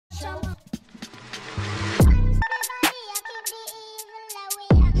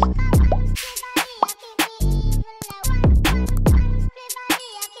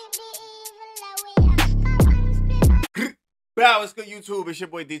Wow, what's good, YouTube? It's your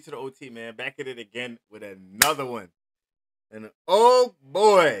boy D to the OT, man. Back at it again with another one. And oh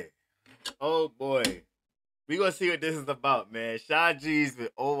boy, we gonna see what this is about, man. Sha Gz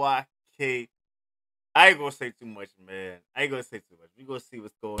with OYK. I ain't gonna say too much, man. We gonna see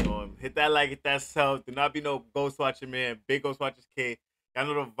what's going on. Hit that like, hit that sub. Do not be no ghost watcher, man. Big ghost watchers K. Y'all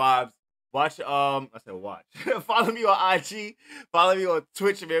know the vibes. Watch, I said watch. Follow me on IG. Follow me on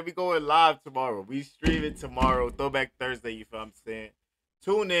Twitch, man. We going live tomorrow. We streaming tomorrow. Throwback Thursday, you feel what I'm saying?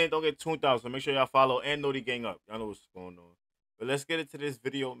 Tune in. Don't get tuned out. So make sure y'all follow and know the gang up. Y'all know what's going on. But let's get into this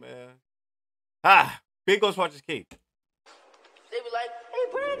video, man. Big Ghost Watchers K. They be like, hey,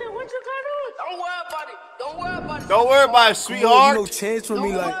 Brandon, what you got on? Don't worry about it. Don't worry about it. Don't worry about it, sweetheart. No chance for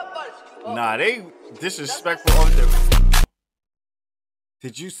me, like. Nah, they disrespectful of them.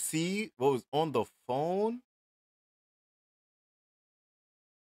 Did you see what was on the phone?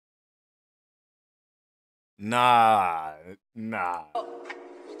 Nah.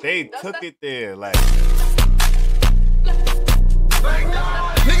 They took it there, like.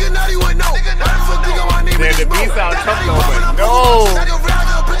 Nigga, now you would know. Man, the beat sound tough though, but no.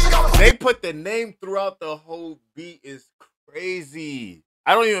 They put the name throughout the whole beat is crazy.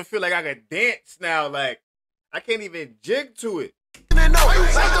 I don't even feel like I could dance now. Like, I can't even jig to it.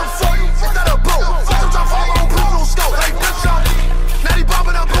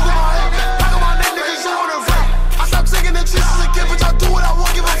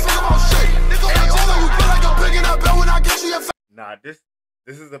 Nah, this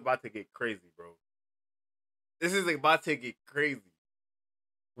is about to get crazy, bro. This is about to get crazy.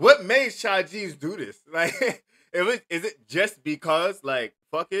 What made Sha Gz do this? Like, is it just because, like,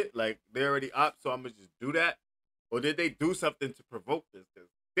 fuck it, like they already up, so I'm gonna just do that? Or did they do something to provoke this? Cause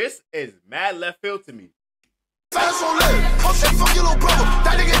this is mad left field to me. Fast on leg. Oh shit, fuck your little brother.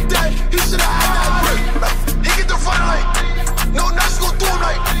 That nigga dead. He should have had that break. He get the front like. No, nuts go through him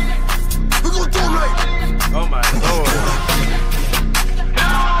like. We go through him like. Oh my lord.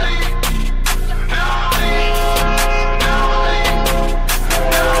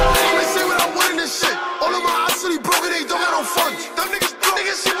 I'ma say what I want in this shit. All of my actually broke and they don't got no funds. Them niggas broke.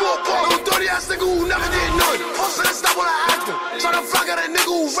 Niggas shit more broke. No dirty ass nigga who never did none. Hustle and stop on the actor. Try to flock at a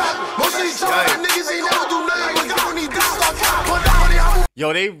nigga who rap. Most of these niggas ain't never do nothing. But they don't need this stuff.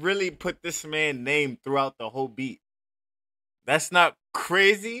 Yo, they really put this man's name throughout the whole beat. That's not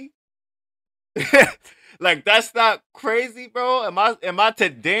crazy. Like, that's not crazy, bro. Am I to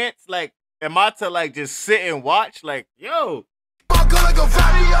dance? Like, am I to like just sit and watch? Like, yo. My gun like a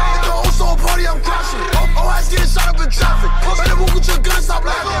fatty, I the old soul party, I'm crashing. Oh, I getting shot up in traffic. Better move with your gun, stop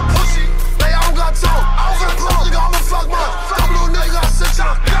laughing. Pussy, like I don't got talk. I don't got talk, nigga, I'ma fuck mine. Dumb little nigga got sit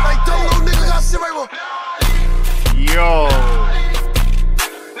down. Like dumb little nigga got sit right one. Yo.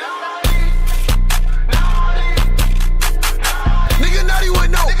 Nigga, now you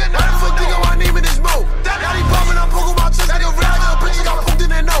would know. Why the fuck think my name in this mode? Now he popping, I'm poking my chest like a rag. Bitch, got poked in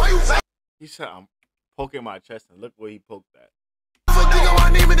their nose. He said I'm poking my chest, and look where he poked at.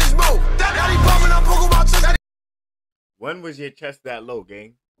 When was your chest that low,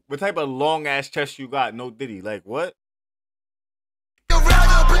 gang? What type of long ass chest you got? No Diddy, like what?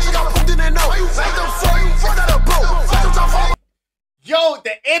 Yo,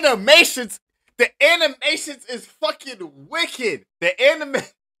 the animations is fucking wicked.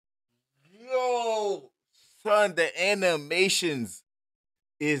 Yo, son, the animations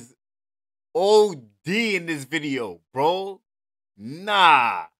is OD in this video, bro.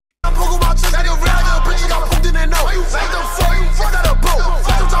 Nah.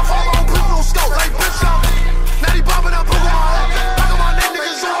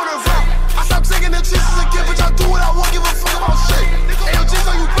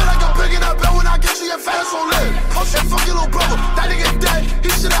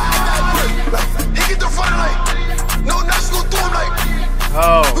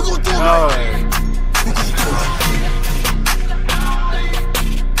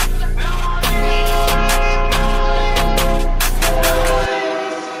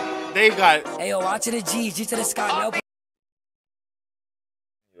 They got. Hey yo, watch to the G to the sky. No.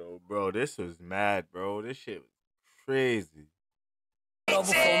 Yo, bro, this was mad, bro. This shit was crazy. Oh,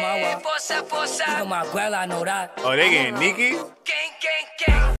 they getting Nikki?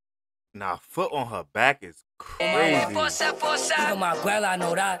 Nah, foot on her back is crazy.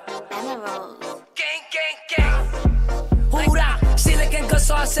 She looking good,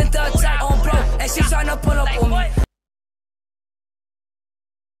 so I sent the attack on bro, and she tryna pull up on me.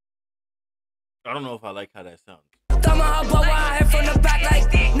 I don't know if I like how that sounds.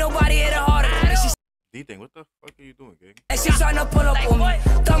 D-Thing, what the fuck are you doing, gang? And she tryna pull up on me.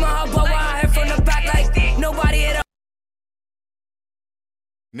 Thumb on her butt while I hit from the back like nobody hit her.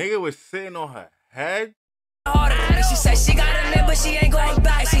 Nigga was sitting on her head. And she said she got a man, but she ain't going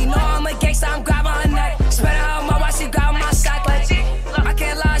back. She know I'm a gangster, I'm grabbing her neck. Spending her my watch, she grabbing my sack. Like, I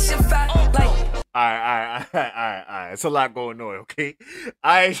can't lie, shit fat. Like, Alright. It's a lot going on, okay?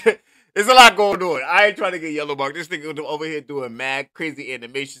 It's a lot going on. I ain't trying to get yellow mark. This nigga over here doing mad crazy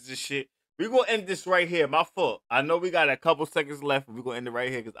animations and shit. We gonna end this right here. My fault. I know we got a couple seconds left, but we gonna end it right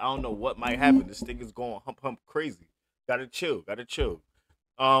here because I don't know what might happen. This thing is going hump crazy. Gotta chill.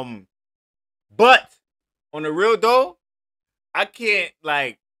 But on the real though, I can't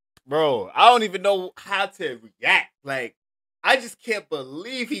bro. I don't even know how to react. Like, I just can't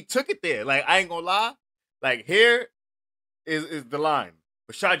believe he took it there. Like, I ain't gonna lie. Like, here is the line.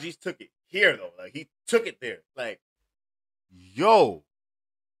 But Sha Gz took it here, though. Like, he took it there. Like, yo.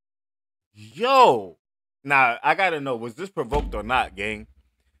 Now, I gotta know, was this provoked or not, gang?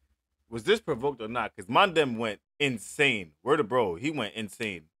 Was this provoked or not? Because Mandem went insane. Word of bro, he went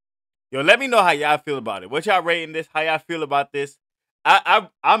insane. Yo, let me know how y'all feel about it. What y'all rating this? How y'all feel about this? I'm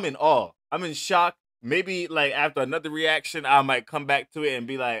in awe. I'm in shock. Maybe, like, after another reaction, I might come back to it and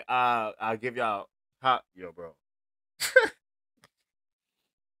be like, I'll give y'all hot. Yo, bro.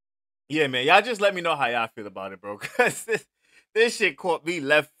 Yeah, man. Y'all just let me know how y'all feel about it, bro. Because this shit caught me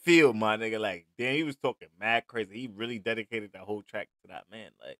left field, my nigga. Like, damn, he was talking mad crazy. He really dedicated that whole track to that man.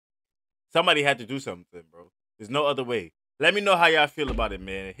 Like, somebody had to do something, bro. There's no other way. Let me know how y'all feel about it,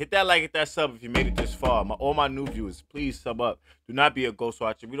 man. Hit that like, hit that sub if you made it this far. All my new viewers, please sub up. Do not be a ghost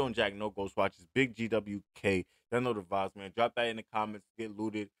watcher. We don't jack no ghost watchers. Big GWK. Y'all know the vibes, man. Drop that in the comments. Get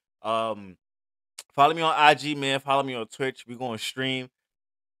looted. Follow me on IG, man. Follow me on Twitch. We going to stream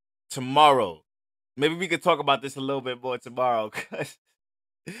tomorrow. Maybe we could talk about this a little bit more tomorrow. Cause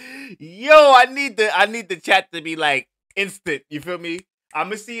yo, I need the chat to be like instant. You feel me? I'm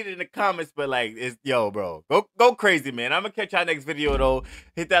gonna see it in the comments, but like, it's yo, bro, go crazy, man. I'm gonna catch y'all next video though.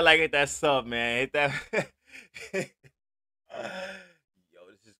 Hit that like, hit that sub, man. Hit that. Yo,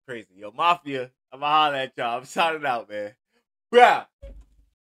 this is crazy. Yo, Mafia, I'm gonna holler at y'all. I'm signing out, man. Bruh.